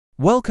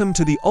Welcome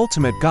to the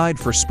ultimate guide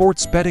for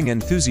sports betting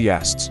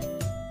enthusiasts.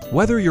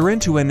 Whether you're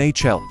into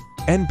NHL,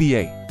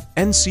 NBA,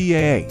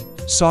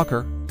 NCAA,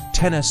 soccer,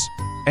 tennis,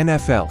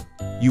 NFL,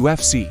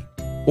 UFC,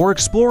 or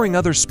exploring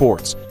other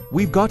sports,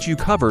 we've got you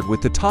covered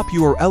with the top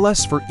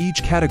URLs for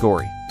each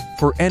category.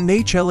 For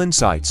NHL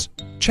insights,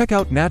 check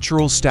out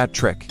Natural Stat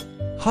Trick,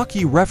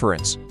 Hockey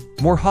Reference,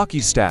 More Hockey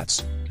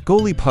Stats,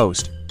 Goalie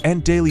Post,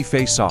 and Daily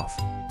Face-Off.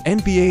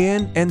 NBA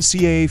and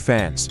NCAA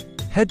fans,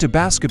 head to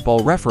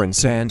Basketball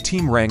Reference and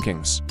Team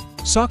Rankings.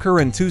 Soccer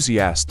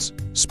enthusiasts,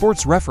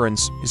 Sports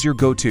Reference is your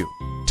go-to.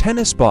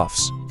 Tennis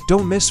buffs,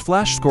 don't miss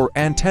Flash Score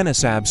and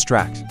Tennis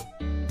Abstract.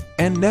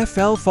 And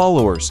NFL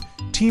followers,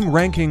 Team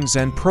Rankings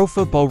and Pro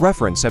Football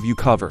Reference have you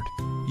covered.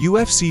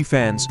 UFC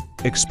fans,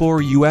 explore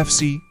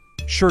UFC,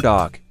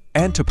 Sherdog,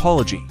 and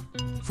Topology.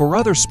 For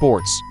other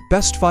sports,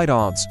 Best Fight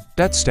Odds,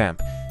 BetStamp,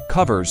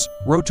 Covers,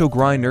 Roto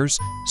Grinders,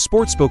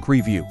 Sportsbook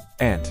Review,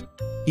 and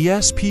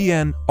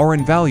ESPN are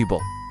invaluable.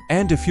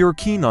 And if you're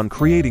keen on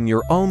creating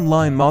your own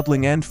line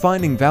modeling and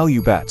finding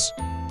value bets,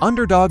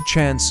 Underdog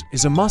Chance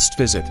is a must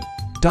visit.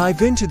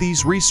 Dive into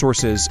these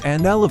resources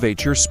and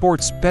elevate your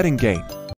sports betting game.